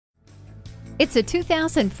It's a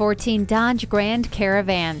 2014 Dodge Grand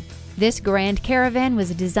Caravan. This Grand Caravan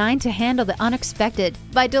was designed to handle the unexpected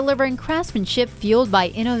by delivering craftsmanship fueled by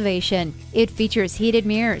innovation. It features heated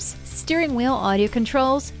mirrors, steering wheel audio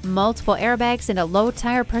controls, multiple airbags, and a low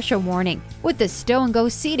tire pressure warning. With the stow-and-go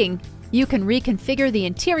seating, you can reconfigure the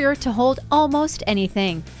interior to hold almost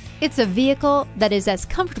anything. It's a vehicle that is as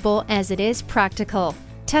comfortable as it is practical.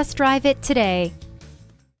 Test drive it today.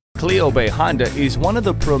 Cleo Bay Honda is one of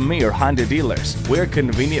the premier Honda dealers. We're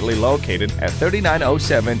conveniently located at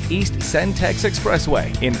 3907 East Centex Expressway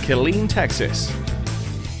in Killeen, Texas.